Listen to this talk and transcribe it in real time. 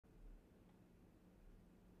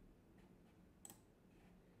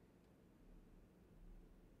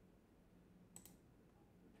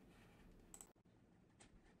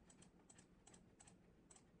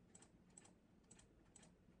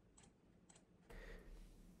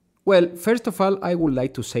Well, first of all, I would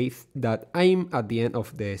like to say that I'm at the end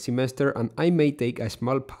of the semester and I may take a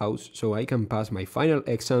small pause so I can pass my final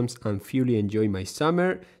exams and fully enjoy my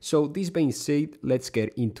summer. So this being said, let's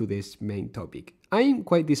get into this main topic. I'm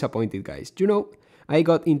quite disappointed, guys. I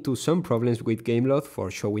got into some problems with Gameloft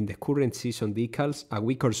for showing the current season decals a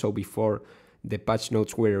week or so before the patch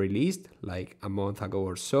notes were released, like a month ago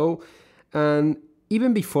or so. And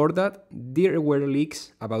even before that, there were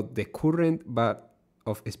leaks about the current Burst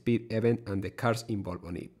of Speed event and the cars involved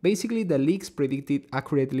on it. Basically, the leaks predicted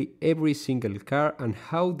accurately every single car and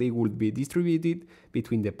how they would be distributed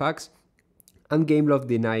between the packs, and Gameloft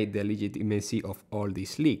denied the legitimacy of all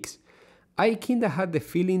these leaks. I kinda had the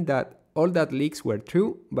feeling that all that leaks were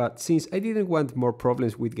true, but since I didn't want more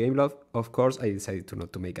problems with Gameloft, of course I decided to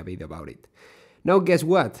not to make a video about it. Now guess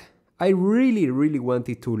what? I really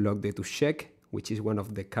wanted to unlock the Tuatara, which is one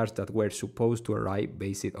of the cars that were supposed to arrive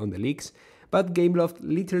based on the leaks, but Gameloft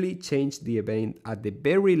literally changed the event at the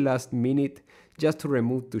very last minute just to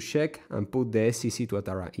remove Tuatara and put the SCC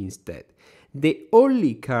Tuatara instead. The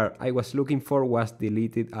only car I was looking for was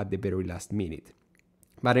deleted at the very last minute.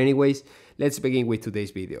 But anyways, let's begin with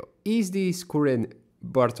today's video. Is this current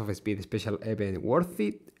Burst of Speed special event worth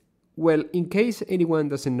it? Well, in case anyone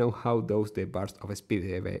doesn't know how the Burst of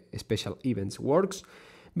Speed special events works,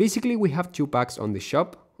 basically we have two packs on the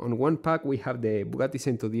shop. On one pack we have the Bugatti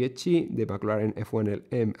Centodieci, the McLaren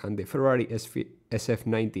F1LM and the Ferrari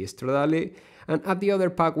SF90 Stradale, and at the other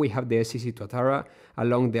pack we have the SCC Tuatara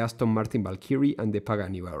along the Aston Martin Valkyrie and the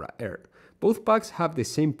Pagani Huayra R. Both packs have the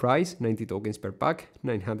same price, 90 tokens per pack,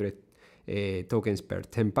 900 tokens per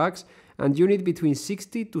 10 packs, and you need between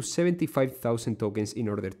 60 to 75,000 tokens in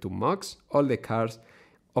order to max all the cars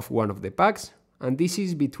of one of the packs, and this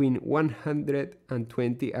is between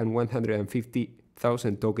 120 and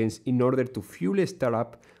 150,000 tokens in order to fully start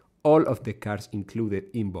up all of the cars included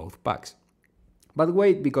in both packs. But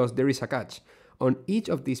wait, because there is a catch. On each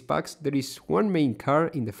of these packs there is one main car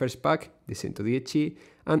in the first pack, the Centodieci,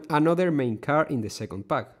 and another main car in the second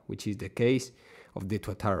pack, which is the case of the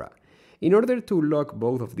Tuatara. In order to unlock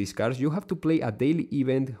both of these cars, you have to play a daily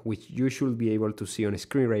event, which you should be able to see on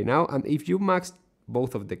screen right now, and if you max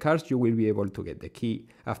both of the cars, you will be able to get the key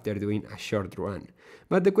after doing a short run.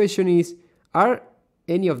 But the question is, are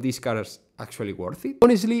any of these cars actually worth it?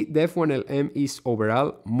 Honestly, the F1LM is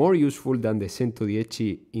overall more useful than the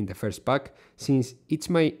Centodieci in the first pack, since it's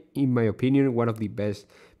in my opinion, one of the best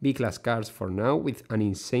B-class cars for now, with an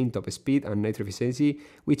insane top speed and nitro efficiency,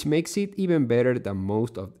 which makes it even better than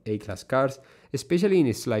most of A-class cars, especially in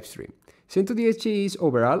its slipestream. Centodieci is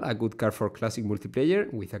overall a good car for classic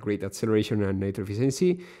multiplayer, with a great acceleration and nitro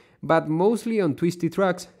efficiency, but mostly on twisty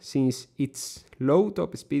tracks, since its low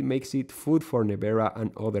top speed makes it food for Nevera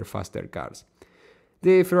and other faster cars.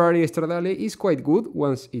 The Ferrari Stradale is quite good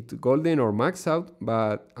once it's golden or maxed out,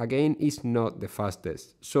 but again is not the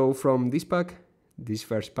fastest. So from this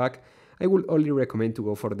first pack, I would only recommend to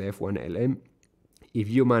go for the F1LM if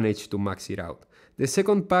you manage to max it out. The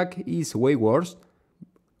second pack is way worse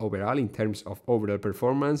overall in terms of overall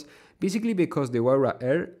performance, basically because the Huayra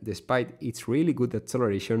R, despite its really good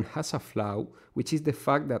acceleration, has a flaw, which is the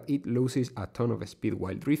fact that it loses a ton of speed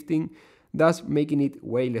while drifting, thus making it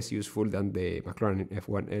way less useful than the McLaren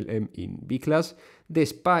F1LM in B-Class,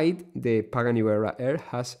 despite the Pagani Huayra R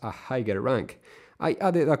has a higher rank. I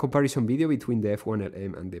added a comparison video between the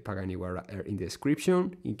F1LM and the Pagani Huayra R in the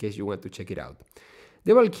description, in case you want to check it out.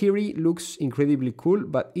 The Valkyrie looks incredibly cool,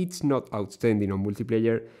 but it's not outstanding on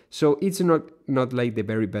multiplayer, so it's not like the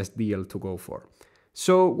very best deal to go for.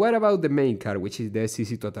 So what about the main car, which is the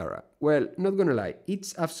SCC Tuatara? Well, not gonna lie,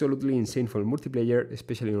 it's absolutely insane for multiplayer,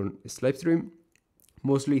 especially on slipestream,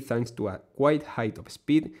 mostly thanks to a quite high top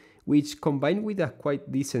speed, which combined with a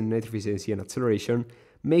quite decent net efficiency and acceleration,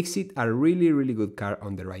 makes it a really good car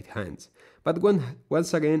on the right hands. But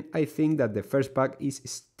once again, I think that the first pack is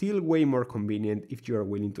still way more convenient if you are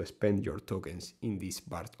willing to spend your tokens in this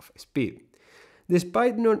Burst of Speed.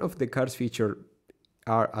 Despite none of the cars featured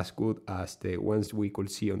are as good as the ones we could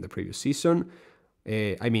see on the previous season,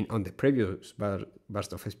 on the previous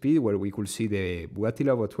Burst of Speed, where we could see the Bugatti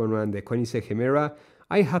La Botswana and the Koenigsegg Chimera,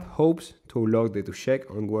 I had hopes to unlock the Tuatara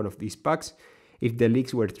on one of these packs if the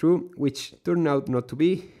leaks were true, which turned out not to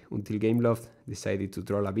be, until Gameloft decided to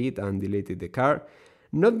troll a bit and deleted the car.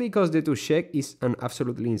 Not because the Tuatara is an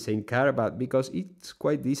absolutely insane car, but because it's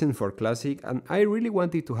quite decent for classic and I really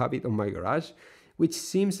wanted to have it on my garage, which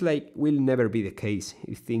seems like will never be the case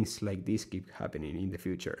if things like this keep happening in the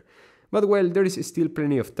future. But well, there is still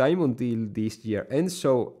plenty of time until this year ends,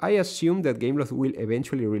 so I assume that Gameloft will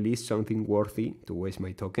eventually release something worthy to waste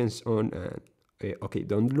my tokens on, and okay,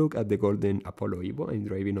 don't look at the golden Apollo Evo I'm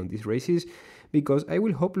driving on these races, because I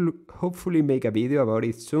will hopefully make a video about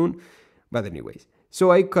it soon. But anyways,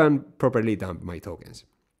 so I can properly dump my tokens.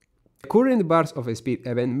 The current Burst of Speed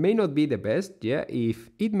event may not be the best, yeah, if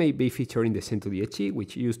it may be featuring the Centodieci,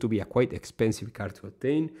 which used to be a quite expensive car to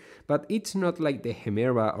obtain, but it's not like the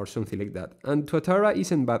Hemera or something like that. And Tuatara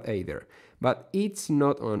isn't bad either, but it's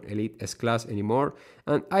not on Elite S-Class anymore,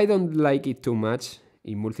 and I don't like it too much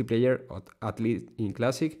in multiplayer, or at least in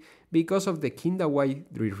Classic, because of the kinda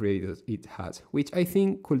wide drift radius it has, which I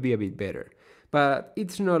think could be a bit better. But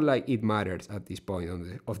it's not like it matters at this point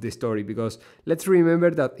of the story, because let's remember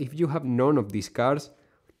that if you have none of these cars,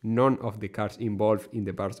 none of the cars involved in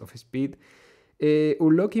the Burst of Speed,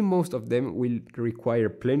 unlocking most of them will require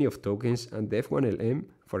plenty of tokens, and the F1LM,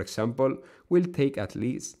 for example, will take at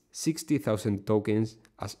least 60,000 tokens,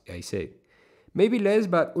 as I said. Maybe less,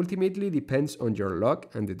 but ultimately depends on your luck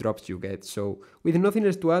and the drops you get. So with nothing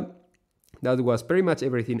else to add, that was pretty much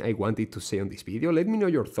everything I wanted to say on this video. Let me know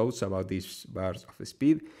your thoughts about this Burst of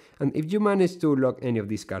Speed, and if you managed to unlock any of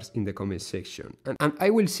these cars in the comment section. And I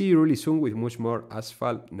will see you really soon with much more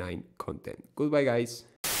Asphalt 9 content. Goodbye, guys.